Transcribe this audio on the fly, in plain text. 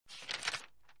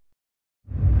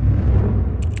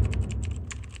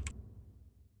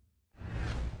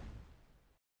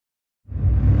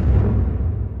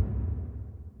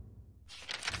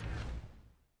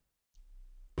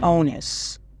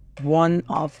Onis, one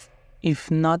of,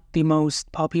 if not the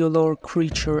most popular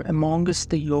creature amongst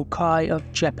the yokai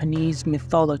of Japanese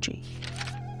mythology.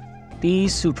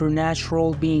 These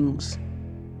supernatural beings,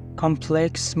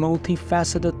 complex,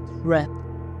 multifaceted thread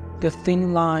the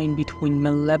thin line between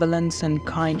malevolence and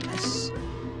kindness.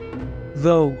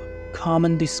 Though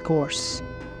common discourse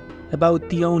about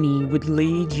the Oni would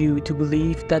lead you to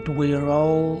believe that we're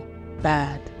all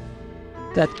bad,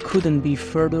 that couldn't be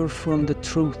further from the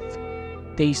truth.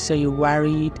 They say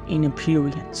varied in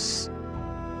appearance,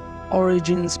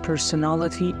 origins,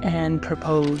 personality, and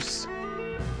purpose.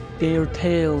 Their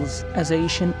tales, as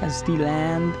ancient as the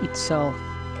land itself,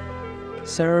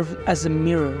 serve as a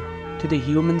mirror to the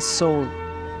human soul,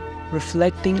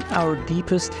 reflecting our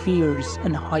deepest fears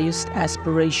and highest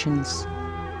aspirations,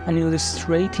 and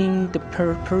illustrating the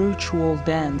perpetual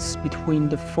dance between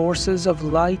the forces of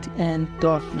light and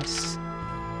darkness.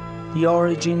 The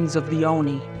origins of the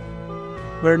Oni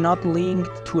were not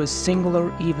linked to a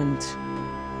singular event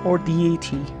or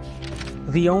deity.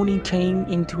 The Oni came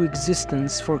into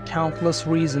existence for countless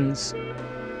reasons,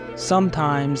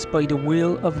 sometimes by the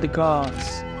will of the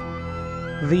gods.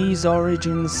 These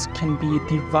origins can be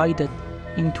divided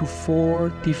into 4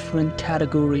 different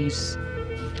categories: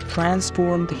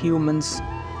 transformed humans,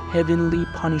 heavenly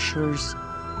punishers,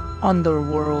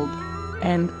 underworld,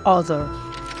 and other.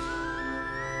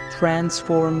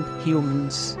 Transformed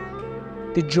humans.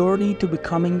 The journey to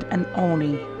becoming an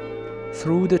Oni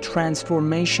through the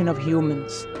transformation of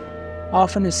humans,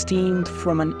 often esteemed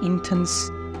from an intense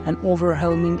and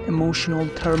overwhelming emotional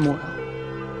turmoil.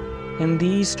 In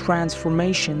these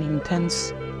transformation,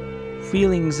 intense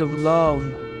feelings of love,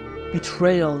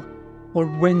 betrayal, or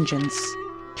vengeance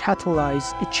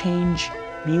catalyze a change,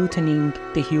 mutinying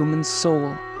the human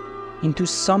soul into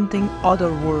something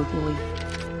otherworldly.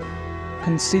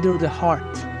 Consider the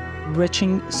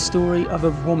heart-wrenching story of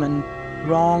a woman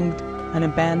wronged and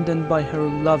abandoned by her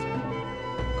lover,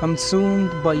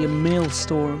 consumed by a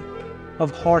maelstrom of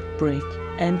heartbreak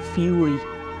and fury.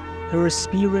 Her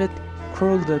spirit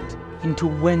curled it into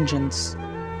vengeance,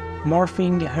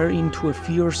 morphing her into a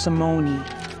fearsome Oni.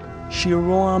 She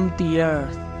roamed the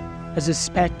earth as a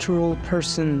spectral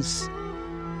presence,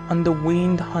 on the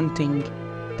wind hunting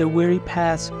the very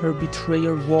path her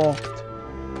betrayer walked.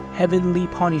 Heavenly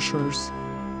punishers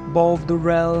above the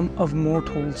realm of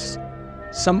mortals.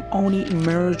 Some Oni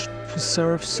emerged to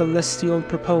serve celestial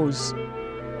purpose,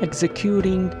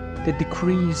 executing the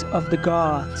decrees of the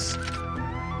gods.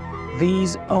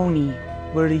 These Oni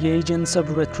were the agents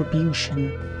of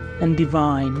retribution and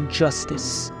divine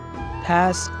justice,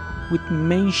 tasked with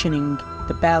maintaining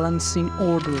the balancing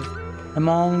order.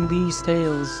 Among these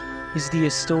tales is the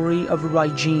story of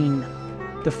Raijin,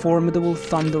 the formidable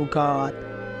thunder god,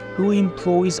 who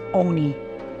employs Oni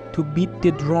to beat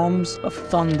the drums of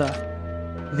thunder.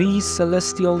 These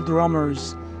celestial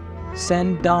drummers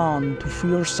send down to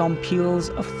fearsome peals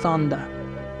of thunder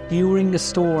during the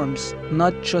storms,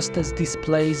 not just as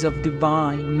displays of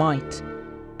divine might,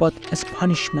 but as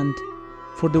punishment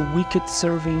for the wicked,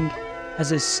 serving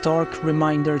as a stark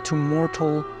reminder to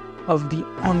mortal of the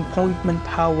unappointment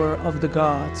power of the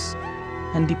gods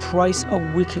and the price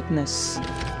of wickedness.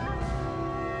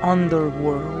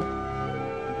 Underworld.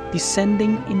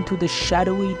 Descending into the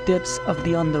shadowy depths of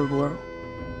the underworld,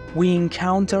 we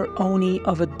encounter Oni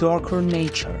of a darker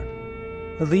nature.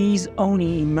 These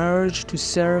Oni emerge to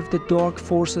serve the dark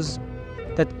forces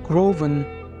that govern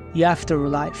the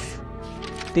afterlife.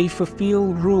 They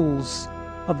fulfill rules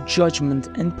of judgment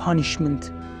and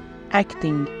punishment,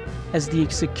 acting as the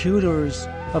executors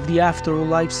of the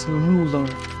afterlife's ruler.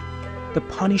 The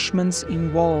punishments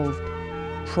involved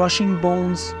crushing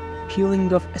bones,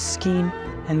 peeling off skin,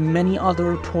 and many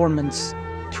other torments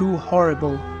too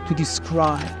horrible to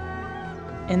describe.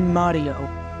 And Mario,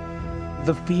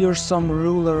 the fearsome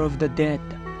ruler of the dead,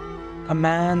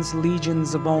 commands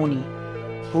legions of Oni,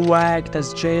 who act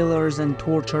as jailers and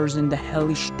torturers in the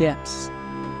hellish depths,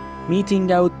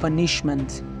 meting out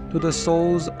punishment to the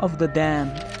souls of the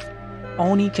damned.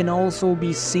 Oni can also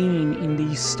be seen in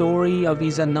the story of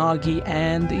Izanagi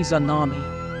and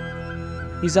Izanami.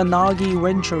 Izanagi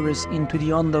ventures into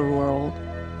the underworld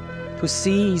to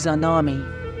see Izanami.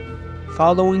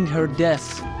 Following her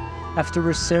death, after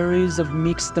a series of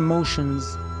mixed emotions,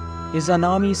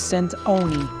 Izanami sent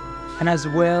Oni, and as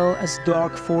well as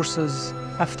dark forces,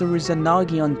 after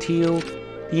Izanagi until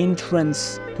the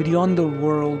entrance to the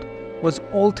underworld was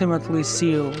ultimately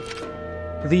sealed.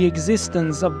 The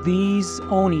existence of these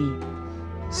Oni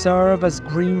serve as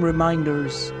grim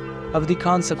reminders of the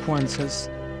consequences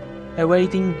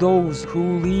awaiting those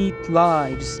who lead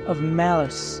lives of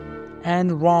malice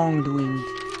and wrongdoing.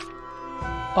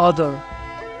 other.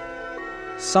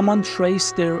 Some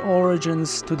trace their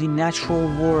origins to the natural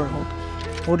world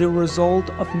or the result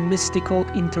of mystical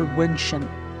intervention,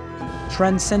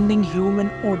 transcending human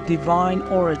or divine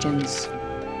origins.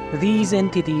 These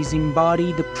entities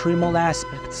embody the primal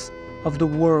aspects of the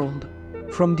world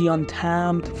from the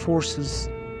untamed forces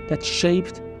that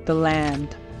shaped the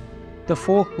land. The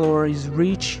folklore is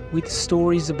rich with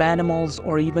stories of animals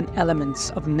or even elements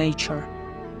of nature,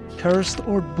 cursed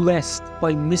or blessed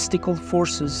by mystical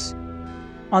forces,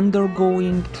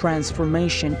 undergoing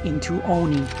transformation into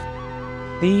Oni.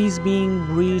 These beings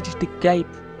bridge the gap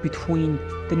between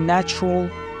the natural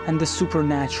and the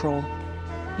supernatural,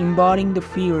 embodying the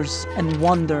fears and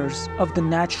wonders of the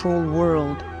natural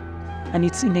world and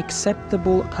its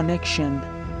inacceptable connection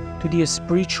to the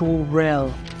spiritual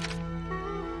realm.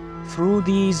 Through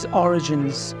these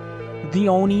origins, the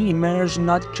Oni emerge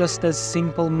not just as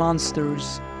simple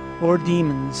monsters or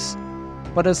demons,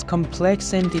 but as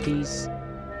complex entities,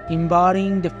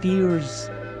 embodying the fears,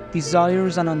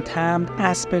 desires, and untamed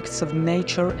aspects of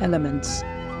nature elements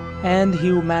and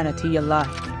humanity alike.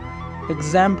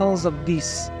 Examples of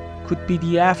this could be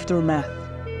the aftermath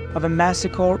of a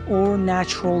massacre or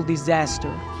natural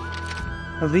disaster.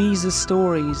 These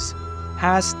stories,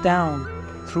 passed down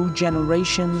through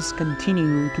generations,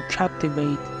 continue to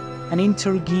captivate an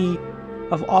intergi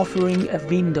of offering a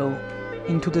window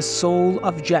into the soul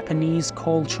of Japanese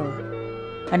culture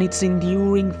and its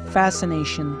enduring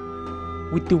fascination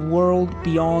with the world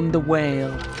beyond the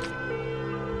veil.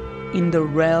 In the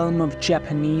realm of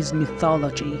Japanese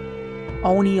mythology,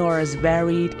 Oni are as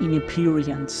varied in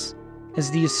appearance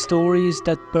as the stories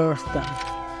that birthed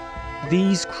them.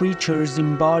 These creatures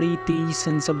embody the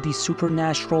essence of the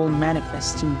supernatural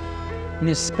manifesting in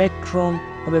a spectrum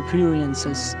of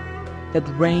appearances that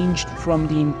ranged from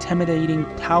the intimidating,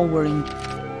 towering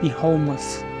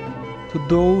behemoths to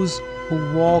those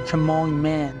who walk among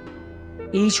men,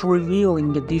 each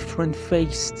revealing a different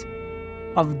face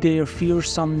of their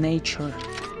fearsome nature.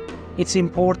 It's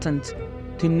important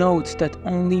to note that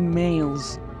only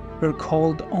males were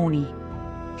called Oni.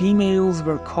 Females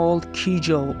were called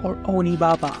Kijo or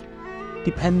Onibaba,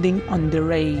 depending on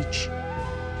their age,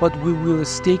 but we will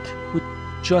stick with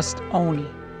just Oni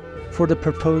for the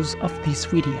purpose of this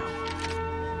video.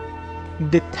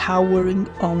 The Towering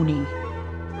Oni.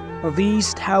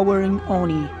 These Towering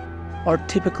Oni are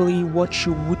typically what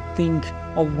you would think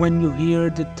of when you hear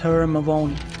the term of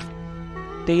Oni.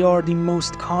 They are the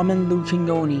most common looking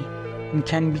Oni and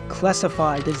can be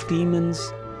classified as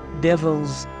demons,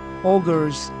 devils,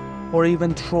 ogres, or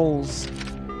even trolls.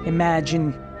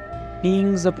 Imagine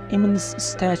beings of immense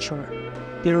stature,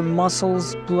 their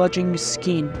muscles bludgeoning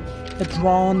skin,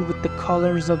 adorned with the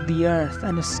colors of the earth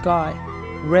and the sky,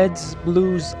 reds,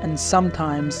 blues, and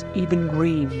sometimes even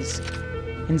greens.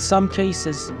 In some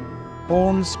cases,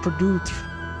 horns protrude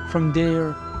from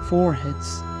their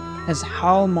foreheads as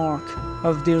hallmark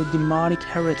of their demonic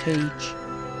heritage,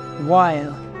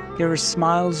 while their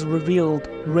smiles revealed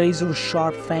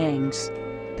razor-sharp fangs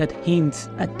that hint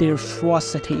at their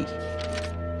ferocity.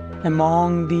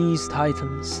 Among these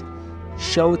titans,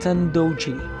 Shoten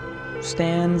Doji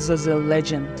stands as a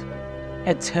legend,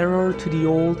 a terror to the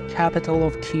old capital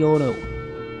of Kyoto,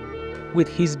 with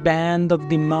his band of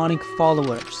demonic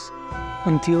followers,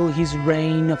 until his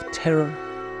reign of terror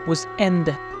was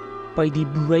ended by the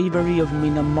bravery of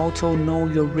Minamoto no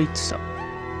Yoritsu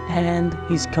and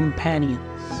his companions.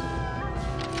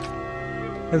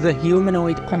 The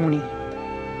humanoid Oni,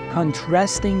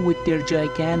 contrasting with their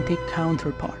gigantic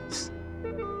counterparts.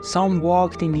 Some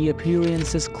walked in the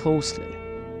appearances closely,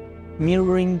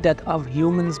 mirroring that of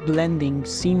humans blending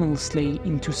seamlessly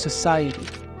into society.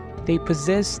 They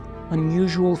possessed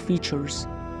unusual features,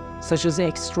 such as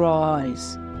extra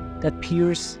eyes that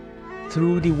pierce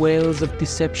through the veils of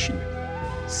deception,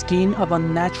 skin of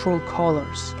unnatural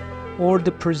colors, or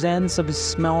the presence of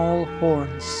small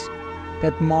horns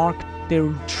that marked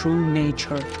their true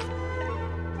nature.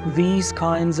 These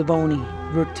kinds of Oni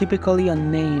were typically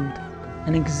unnamed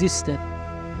and existed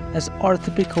as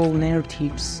archetypical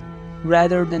narratives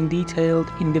rather than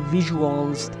detailed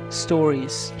individualized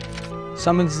stories.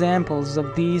 Some examples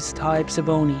of these types of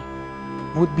Oni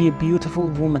would be a beautiful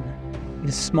woman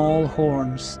with small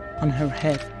horns on her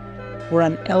head, or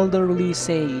an elderly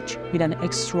sage with an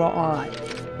extra eye.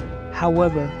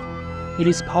 However, it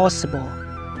is possible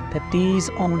that these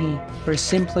Oni were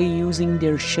simply using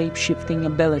their shape-shifting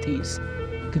abilities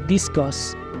to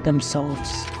discuss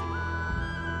themselves.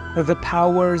 The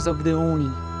powers of the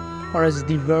Oni are as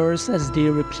diverse as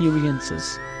their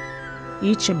appearances.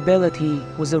 Each ability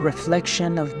was a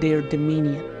reflection of their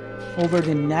dominion over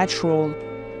the natural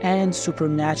and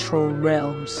supernatural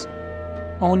realms.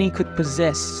 Oni could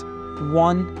possess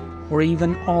one or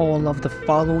even all of the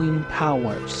following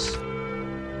powers.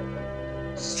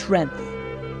 Strength.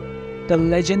 The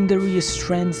legendary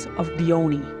strength of the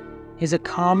Oni is a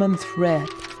common thread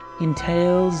in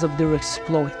tales of their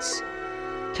exploits.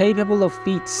 Capable of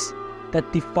feats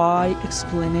that defy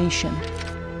explanation,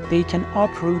 they can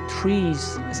uproot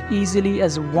trees as easily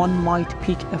as one might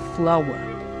pick a flower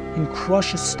and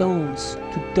crush stones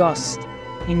to dust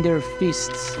in their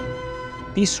fists.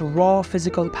 This raw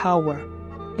physical power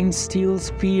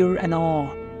instills fear and awe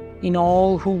in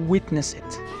all who witness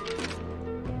it.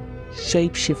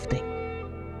 Shape-shifting.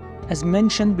 As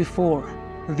mentioned before,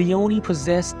 the Oni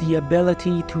possessed the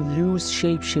ability to use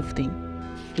shape-shifting.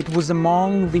 It was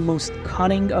among the most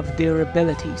cunning of their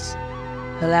abilities,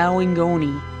 allowing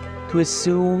Oni to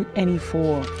assume any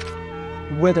form,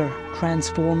 whether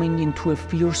transforming into a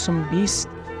fearsome beast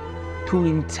to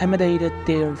intimidate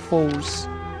their foes,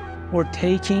 or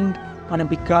taking on a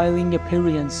beguiling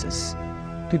appearances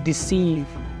to deceive.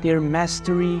 Their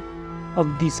mastery of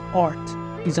this art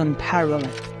is unparalleled.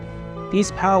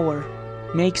 This power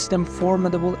makes them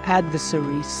formidable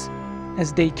adversaries,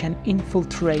 as they can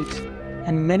infiltrate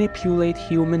and manipulate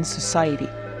human society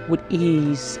with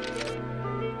ease.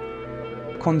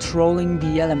 Controlling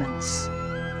the elements.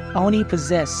 Oni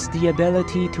possess the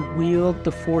ability to wield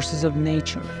the forces of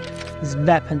nature as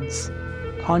weapons,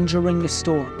 conjuring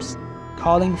storms,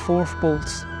 calling forth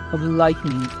bolts of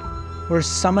lightning, or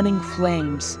summoning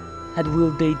flames at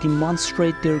will they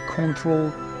demonstrate their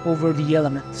control over the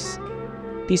elements.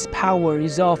 This power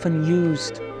is often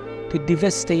used to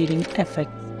devastating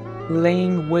effect,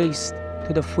 laying waste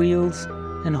to the fields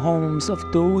and homes of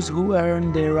those who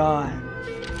earn their ire.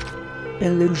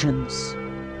 Illusions.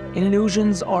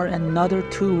 Illusions are another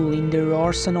tool in their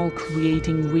arsenal,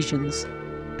 creating visions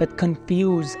that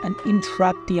confuse and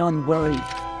entrap the unwary.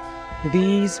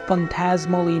 These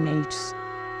phantasmal images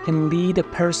can lead a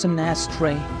person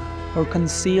astray or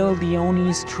conceal the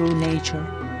Oni's true nature,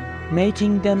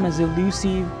 making them as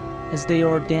elusive as they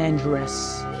are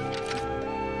dangerous.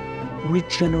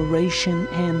 Regeneration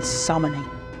and summoning.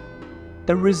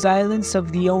 The resilience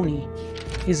of the Oni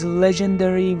is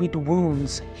legendary, with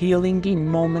wounds healing in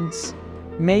moments,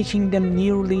 making them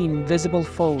nearly invisible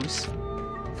foes.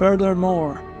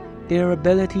 Furthermore, their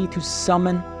ability to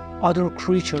summon other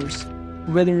creatures,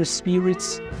 whether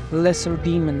spirits, lesser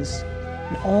demons,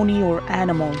 and Oni or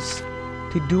animals,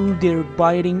 to do their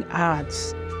biting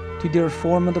adds to their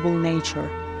formidable nature,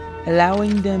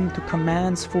 allowing them to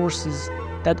command forces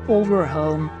that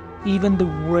overwhelm even the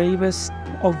bravest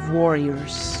of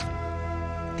warriors.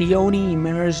 The Oni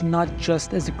emerged not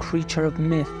just as a creature of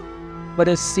myth, but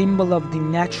a symbol of the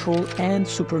natural and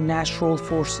supernatural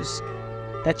forces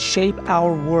that shape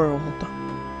our world.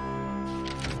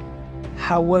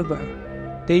 However,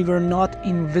 they were not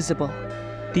invisible.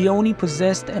 The Oni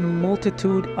possessed a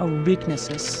multitude of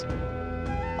weaknesses: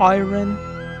 iron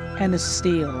and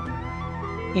steel.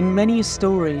 In many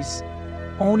stories,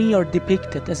 Oni are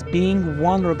depicted as being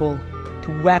vulnerable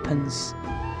to weapons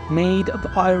made of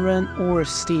iron or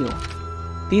steel.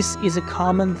 This is a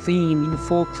common theme in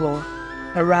folklore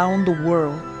around the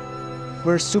world,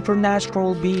 where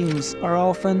supernatural beings are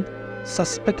often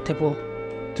susceptible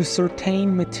to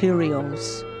certain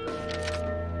materials.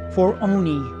 For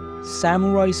Oni,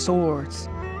 samurai swords,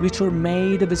 which are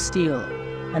made of steel,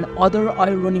 and other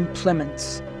iron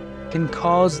implements can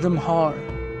cause them harm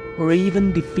or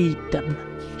even defeat them.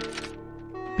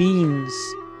 Beams.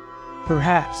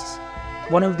 Perhaps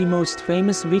one of the most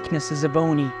famous weaknesses of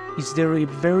Oni is their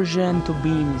aversion to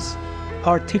beams,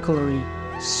 particularly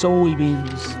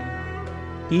soybeans.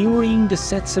 During the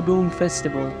Setsubun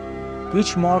festival,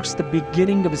 which marks the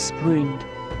beginning of spring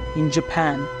in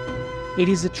Japan, it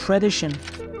is a tradition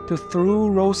to throw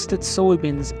roasted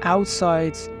soybeans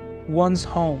outside one's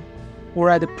home or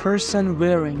at a person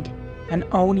wearing an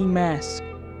Oni mask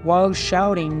while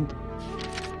shouting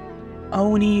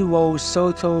Oni wo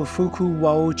soto fuku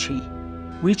waochi,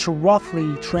 which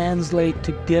roughly translate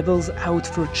to devil's out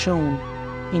fortune.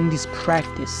 In this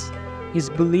practice is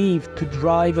believed to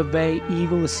drive away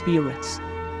evil spirits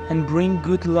and bring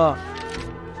good luck.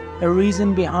 A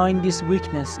reason behind this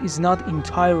weakness is not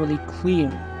entirely clear,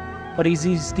 but it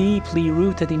is deeply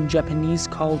rooted in Japanese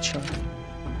culture.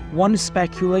 One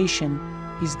speculation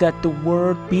is that the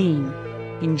word beam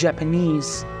in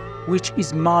Japanese, which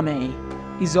is mame,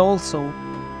 is also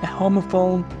a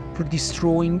homophone for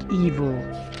destroying evil.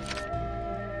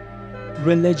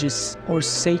 Religious or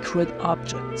sacred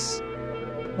objects.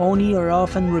 Oni are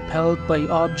often repelled by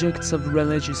objects of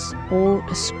religious or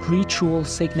spiritual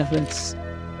significance.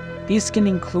 This can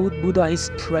include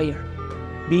Buddhist prayer,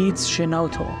 beads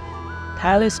Shenoto,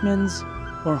 talismans,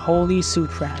 or holy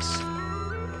sutras.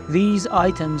 These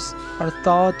items are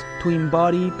thought to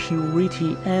embody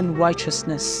purity and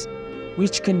righteousness,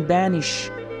 which can banish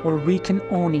or weaken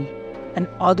Oni and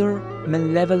other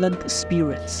malevolent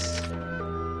spirits.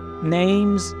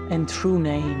 Names and true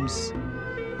names.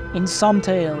 In some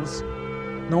tales,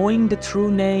 knowing the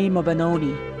true name of an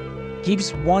Oni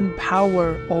gives one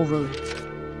power over it.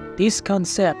 This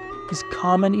concept is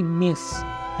common in myths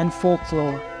and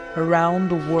folklore around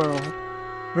the world,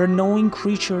 where knowing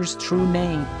creature's true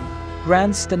name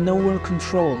grants the knower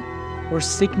control or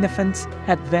significant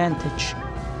advantage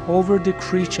over the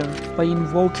creature. By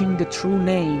invoking the true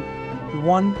name,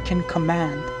 one can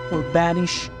command or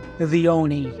banish the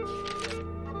Oni.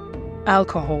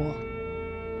 Alcohol.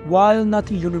 While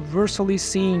not universally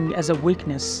seen as a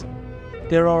weakness,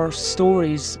 there are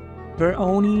stories where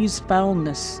Oni's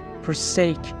foulness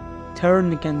forsake,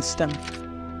 turn against them.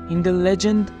 In the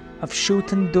legend of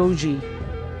Shoten Doji,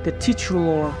 the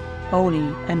titular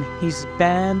Oni and his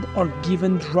band are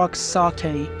given drug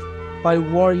sake by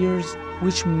warriors,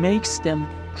 which makes them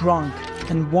drunk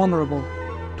and vulnerable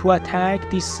to attack.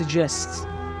 This suggests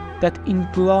that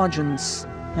indulgence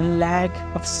and lack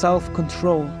of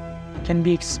self-control can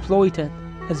be exploited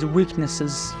as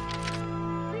weaknesses.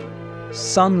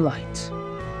 Sunlight.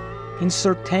 In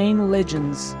certain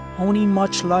legends, Oni,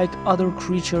 much like other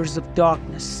creatures of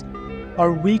darkness,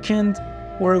 are weakened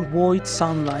or avoid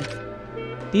sunlight.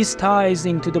 This ties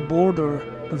into the broader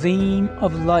theme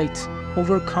of light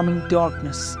overcoming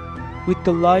darkness, with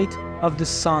the light of the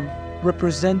sun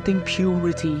representing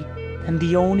purity and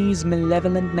the Oni's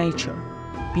malevolent nature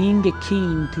being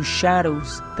akin to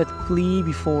shadows that flee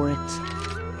before it.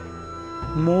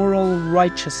 Moral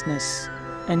righteousness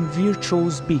and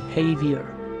virtuous behavior.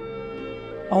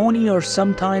 Oni are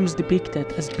sometimes depicted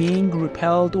as being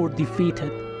repelled or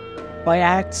defeated by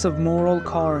acts of moral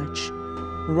courage,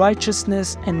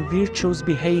 righteousness, and virtuous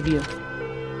behavior.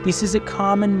 This is a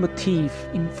common motif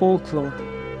in folklore,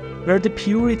 where the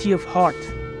purity of heart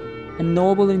and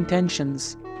noble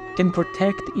intentions can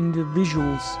protect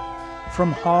individuals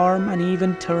from harm and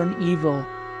even turn evil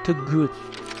to good.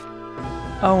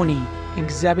 Oni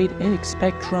exhibit a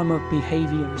spectrum of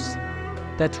behaviors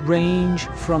that range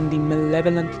from the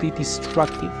malevolently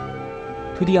destructive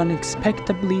to the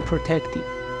unexpectedly protective,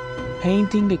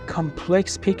 painting a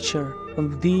complex picture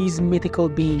of these mythical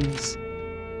beings.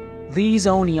 These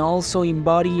Oni also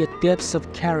embody a depth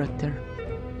of character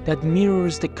that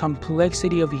mirrors the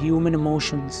complexity of human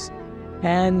emotions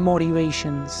and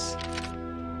motivations,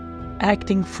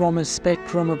 acting from a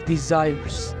spectrum of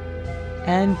desires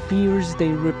and fears. They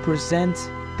represent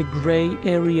the gray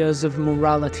areas of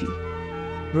morality,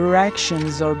 where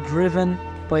actions are driven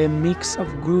by a mix of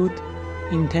good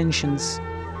intentions,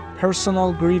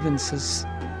 personal grievances,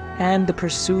 and the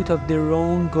pursuit of their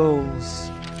own goals.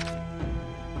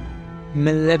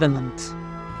 Malevolent.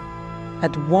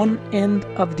 At one end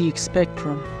of the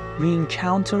spectrum, we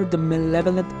encounter the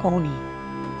malevolent Oni,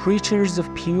 creatures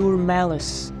of pure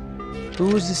malice,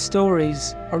 whose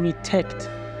stories are retold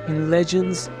in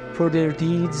legends for their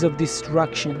deeds of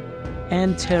destruction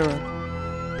and terror.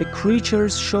 The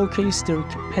creatures showcase their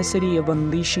capacity of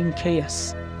unleashing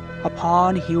chaos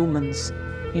upon humans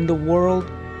in the world.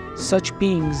 Such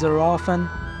beings are often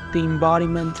the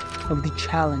embodiment of the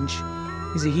challenge,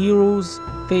 as heroes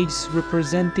face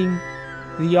representing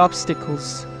the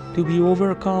obstacles to be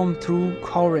overcome through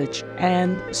courage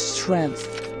and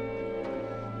strength.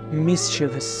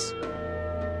 Mischievous.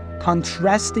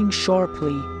 Contrasting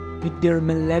sharply with their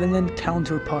malevolent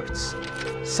counterparts,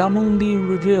 some only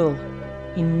revel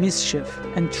in mischief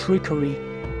and trickery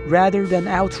rather than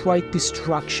outright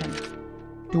destruction.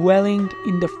 Dwelling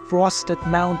in the frosted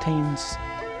mountains,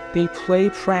 they play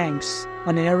pranks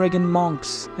on arrogant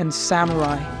monks and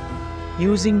samurai,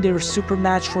 using their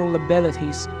supernatural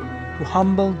abilities to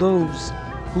humble those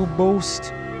who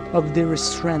boast of their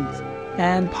strength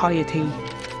and piety.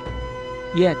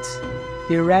 Yet,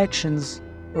 their actions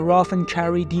are often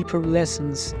carry deeper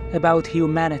lessons about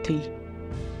humanity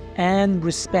and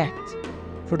respect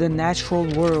for the natural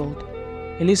world,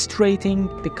 illustrating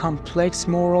the complex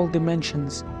moral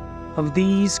dimensions of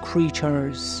these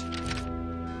creatures.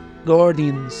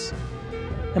 Guardians.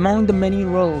 Among the many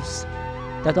roles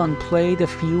that unplayed, a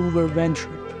few were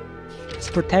ventured as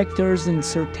protectors in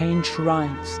certain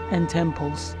shrines and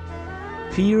temples.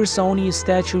 Fierce Oni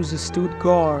statues stood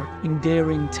guard in their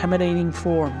intimidating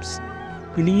forms,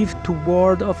 believed to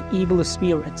ward off evil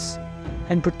spirits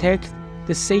and protect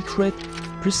the sacred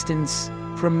precincts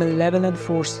from malevolent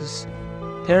forces,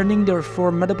 turning their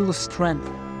formidable strength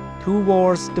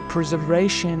towards the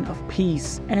preservation of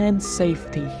peace and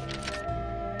safety.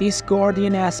 This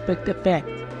guardian aspect effect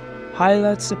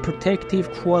highlights a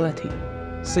protective quality,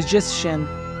 suggestion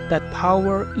that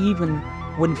power, even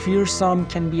when fearsome,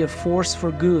 can be a force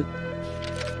for good.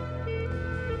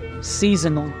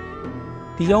 Seasonal.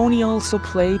 The Oni also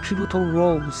play pivotal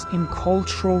roles in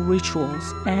cultural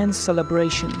rituals and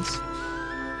celebrations,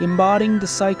 embodying the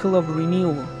cycle of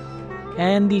renewal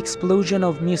and the explosion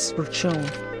of misfortune.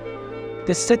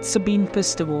 The Setsubin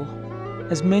festival,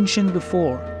 as mentioned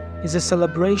before, is a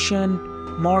celebration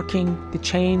marking the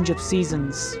change of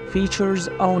seasons, features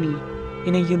Oni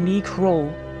in a unique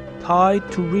role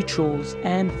tied to rituals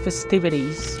and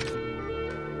festivities.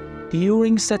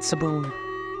 During Setsubun,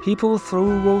 people throw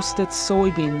roasted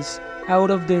soybeans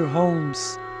out of their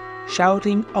homes,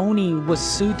 shouting Oni was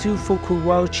Sutu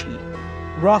Fukuwachi,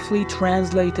 roughly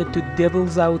translated to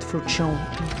devil's out fortune.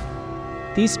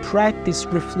 This practice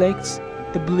reflects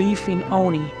the belief in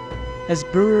Oni as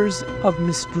bearers of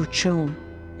misfortune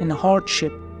and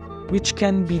hardship, which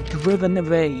can be driven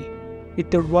away with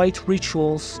the right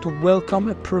rituals to welcome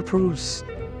a prosperous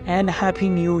and happy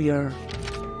new year.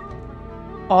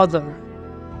 Other.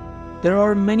 There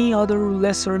are many other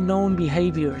lesser-known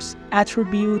behaviors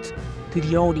attributed to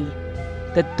the Oni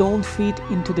that don't fit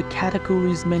into the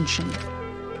categories mentioned.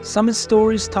 Some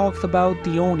stories talked about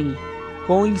the Oni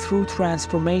going through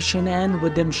transformation and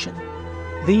redemption.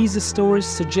 These stories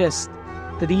suggest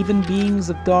that even beings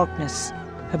of darkness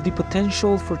have the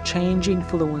potential for change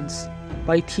influence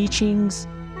by teachings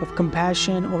of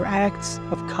compassion or acts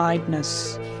of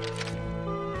kindness.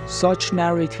 Such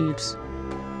narratives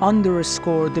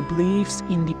underscore the beliefs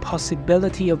in the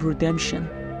possibility of redemption,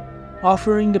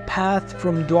 offering the path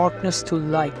from darkness to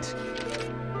light.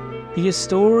 The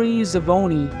stories of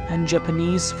Oni and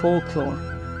Japanese folklore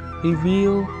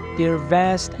reveal their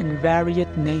vast and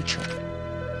varied nature,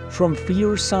 from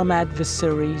fearsome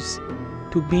adversaries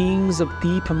to beings of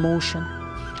deep emotion.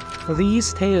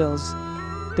 These tales,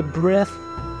 the breadth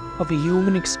of a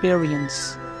human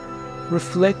experience,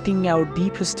 reflecting our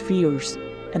deepest fears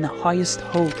and highest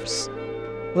hopes.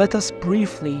 Let us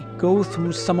briefly go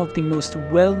through some of the most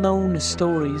well-known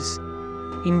stories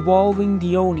involving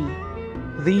the Oni.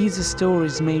 These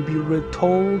stories may be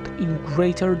retold in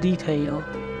greater detail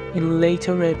in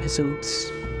later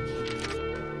episodes.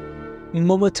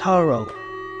 Momotaro.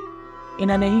 In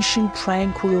an ancient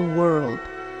tranquil world,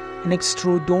 an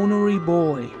extraordinary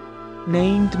boy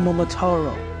named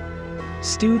Momotaro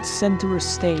stood center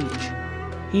stage.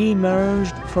 He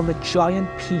emerged from a giant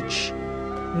peach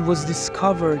and was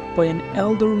discovered by an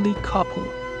elderly couple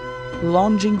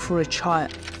longing for a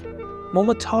child.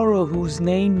 Momotaro, whose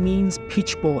name means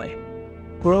peach boy,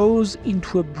 grows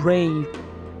into a brave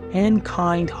and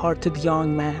kind-hearted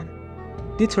young man,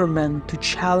 determined to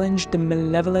challenge the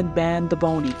malevolent band of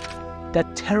Oni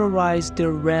that terrorized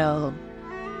their realm.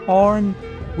 Armed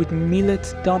with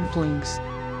millet dumplings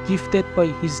gifted by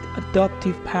his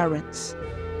adoptive parents,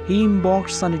 he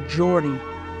embarks on a journey,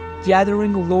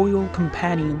 gathering loyal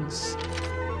companions.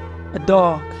 A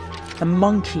dog, a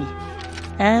monkey,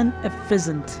 and a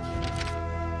pheasant,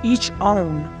 each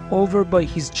won over by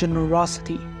his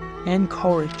generosity and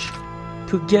courage.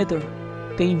 Together,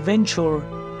 they venture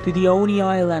to the Oni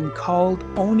island called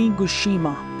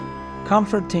Onigushima,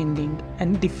 confronting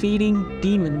and defeating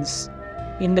demons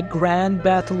in the grand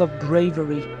battle of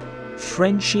bravery,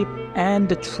 friendship, and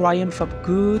the triumph of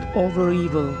good over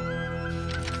evil.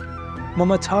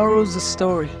 Momotaro's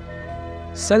story,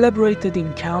 celebrated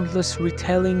in countless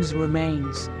retellings,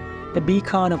 remains a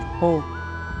beacon of hope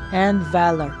and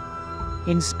valor,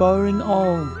 inspiring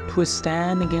all to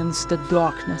stand against the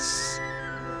darkness.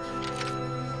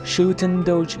 Shuten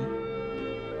Doji.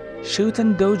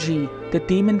 Shuten Doji, the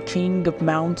demon king of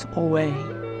Mount Oe,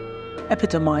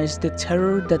 epitomized the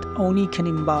terror that Oni can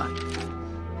embody.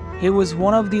 He was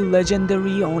one of the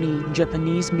legendary Oni in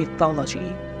Japanese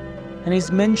mythology, and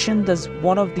is mentioned as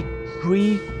one of the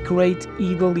 3 great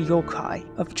evil yokai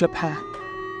of Japan.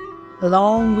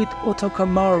 Along with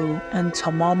Otokamaru and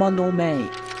Tamama no Mei,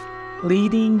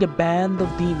 leading a band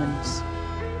of demons,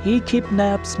 he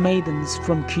kidnaps maidens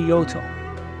from Kyoto,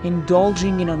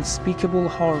 indulging in unspeakable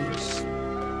horrors.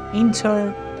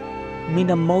 Enter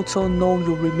Minamoto no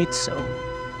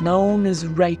Yorimitsu, known as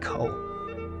Reiko,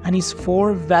 and his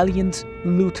 4 valiant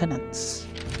lieutenants.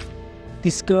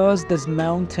 Disguised as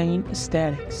mountain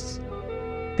ascetics,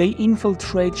 they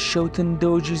infiltrate Shuten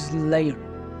Doji's lair,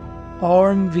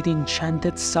 armed with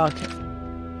enchanted sake,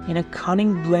 in a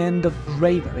cunning blend of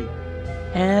bravery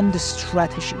and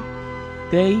strategy.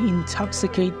 They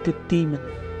intoxicate the demon,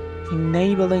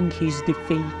 enabling his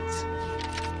defeat.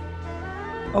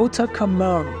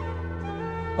 Otakamaru.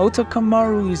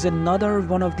 Otakamaru is another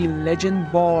one of the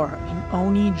legend bar in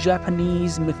Oni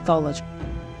Japanese mythology.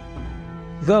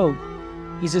 Though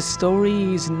his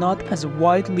story is not as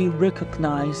widely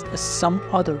recognized as some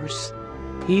others,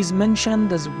 he is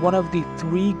mentioned as one of the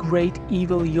 3 great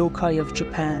evil yokai of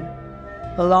Japan,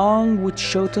 along with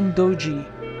Shoten Doji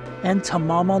and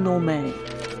Tamama no Mei.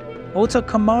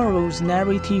 Otakamaru's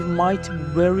narrative might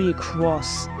vary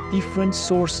across different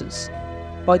sources,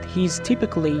 but he is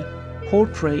typically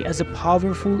portrayed as a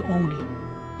powerful Oni,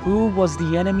 who was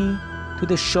the enemy to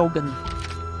the shogun,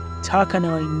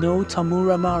 Takanai no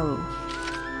Tamuramaru.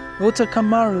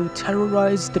 Otakamaru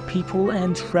terrorized the people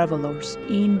and travelers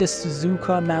in the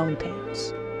Suzuka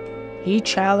Mountains. He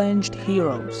challenged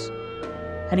heroes,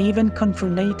 and even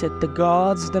confronted the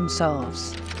gods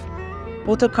themselves.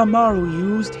 Otakamaru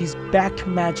used his back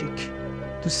magic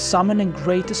to summon a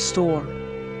great storm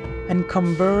and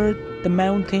convert the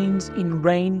mountains in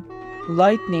rain,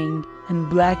 lightning, and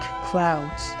black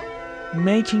clouds,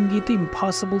 making it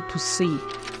impossible to see.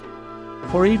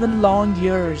 For even long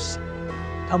years,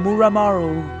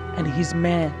 Tamuramaru and his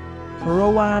men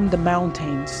roamed the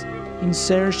mountains in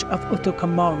search of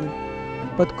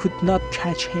Otakamaru, but could not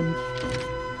catch him.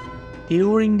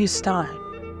 During this time,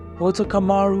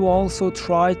 Otakamaru also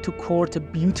tried to court a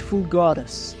beautiful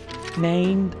goddess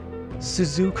named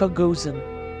Suzuka Gozen,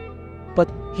 but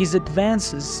his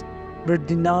advances were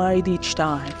denied each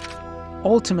time.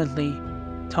 Ultimately,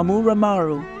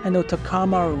 Tamuramaru and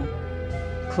Otakamaru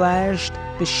clashed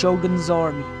the shogun's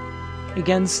army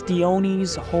against the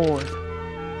Oni's horde.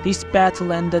 This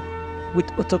battle ended with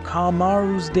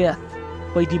Otakamaru's death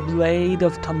by the blade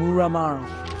of Tamuramaru.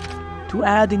 To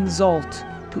add insult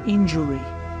to injury,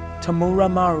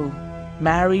 Tamuramaru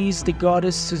marries the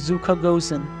goddess Suzuka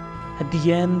Gozen at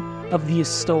the end of the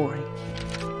story.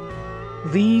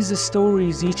 These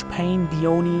stories each paint the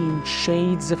Oni in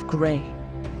shades of grey.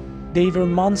 They were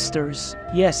monsters,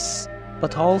 yes,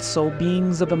 but also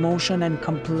beings of emotion and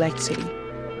complexity.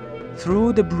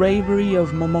 Through the bravery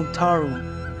of Momotaro,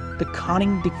 the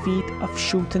cunning defeat of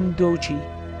Shoten Doji,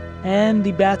 and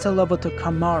the battle of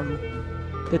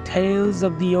Otakamaru, the tales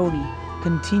of the Oni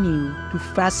continue to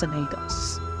fascinate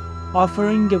us,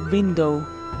 offering a window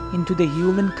into the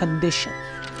human condition.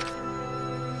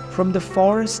 From the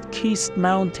forest-kissed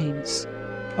mountains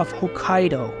of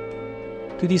Hokkaido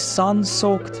to the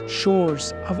sun-soaked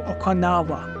shores of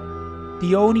Okinawa,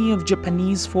 the Oni of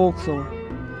Japanese folklore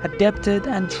adapted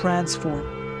and transformed,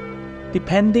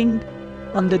 depending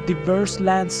on the diverse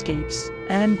landscapes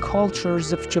and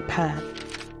cultures of Japan.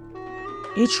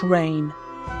 Each reign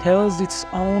tells its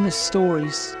own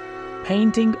stories,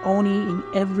 painting Oni in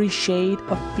every shade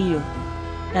of fear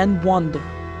and wonder,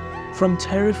 from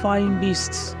terrifying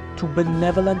beasts to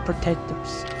benevolent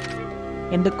protectors.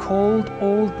 In the cold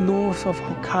old north of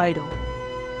Hokkaido,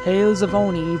 tales of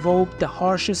Oni evoke the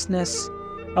harshness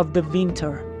of the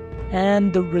winter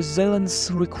and the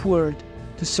resilience required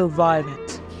to survive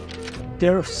it.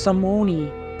 There some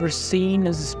Oni were seen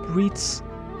as spirits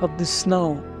of the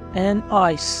snow and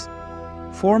ice,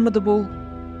 formidable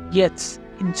yet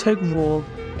integral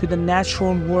to the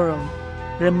natural world,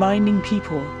 reminding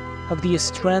people of the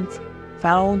strength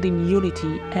found in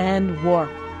unity and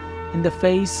warmth in the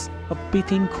face of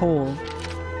biting cold.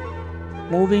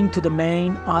 Moving to the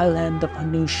main island of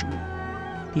Honshu,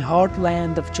 the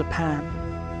heartland of Japan,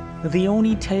 the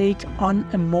Oni take on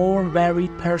a more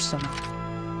varied persona.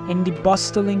 In the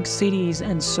bustling cities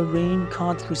and serene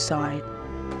countryside,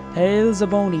 tales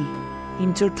of Oni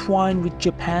intertwine with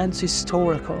Japan's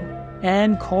historical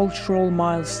and cultural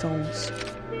milestones,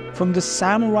 from the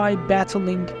samurai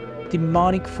battling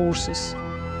demonic forces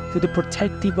to the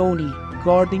protective Oni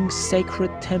guarding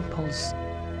sacred temples.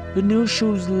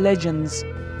 Honshu's legends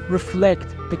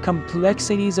reflect the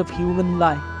complexities of human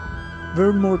life,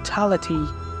 where mortality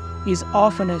is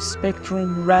often a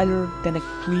spectrum rather than a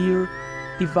clear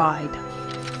divide.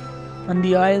 On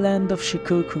the island of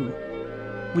Shikoku,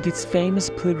 with its famous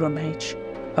pilgrimage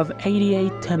of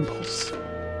 88 temples,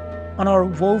 and are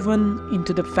woven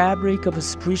into the fabric of a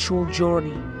spiritual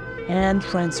journey and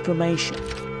transformation.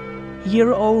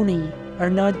 Here Oni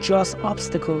are not just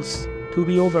obstacles to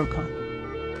be overcome.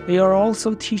 They are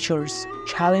also teachers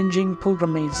challenging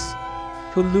pilgrims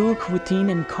to look within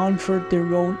and comfort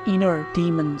their own inner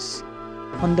demons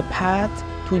on the path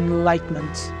to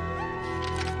enlightenment.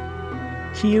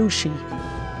 Kyushu,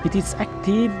 with its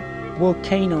active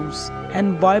volcanoes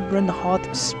and vibrant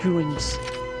hot springs,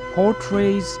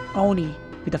 portrays Oni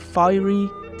with a fiery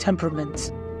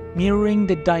temperament, mirroring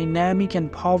the dynamic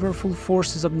and powerful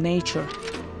forces of nature.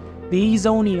 These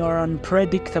Oni are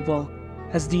unpredictable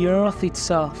as the earth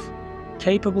itself,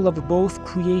 capable of both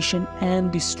creation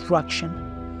and destruction,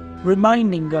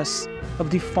 reminding us of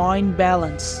the fine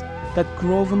balance that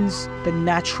governs the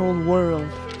natural world.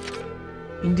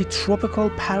 In the tropical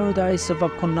paradise of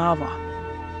Okinawa,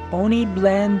 Oni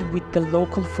blend with the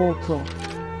local folklore,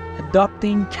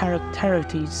 adopting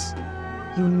characteristics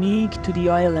unique to the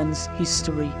island's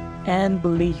history and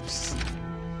beliefs.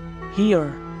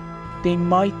 Here, they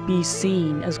might be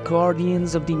seen as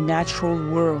guardians of the natural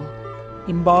world,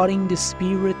 embodying the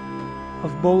spirit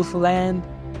of both land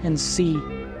and sea,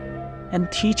 and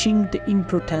teaching the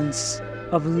importance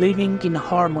of living in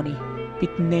harmony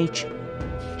with nature.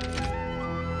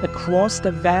 Across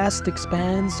the vast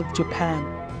expanse of Japan,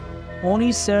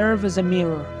 Oni serve as a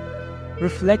mirror,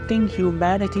 reflecting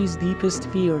humanity's deepest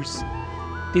fears,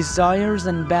 desires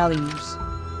and values.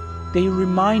 They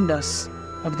remind us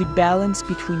of the balance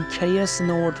between chaos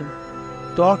and order,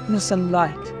 darkness and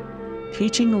light,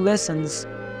 teaching lessons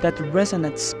that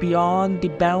resonate beyond the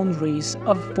boundaries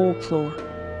of folklore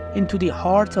into the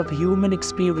heart of human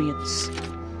experience.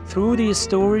 Through the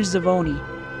stories of Oni,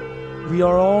 we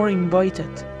are all invited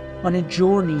on a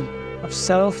journey of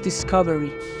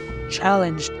self-discovery,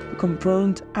 challenged to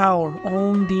confront our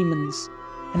own demons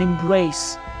and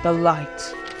embrace the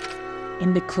light.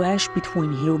 In the clash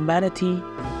between humanity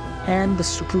and the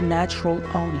supernatural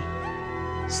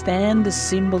Oni, stand the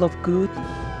symbol of good,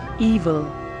 evil,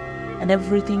 and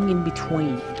everything in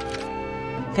between.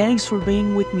 Thanks for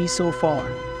being with me so far.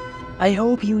 I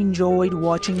hope you enjoyed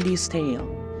watching this tale,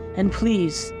 and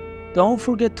please don't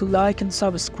forget to like and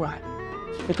subscribe,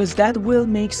 because that will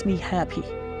makes me happy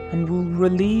and will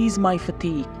release my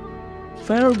fatigue.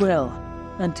 Farewell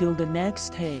until the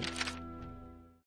next tale.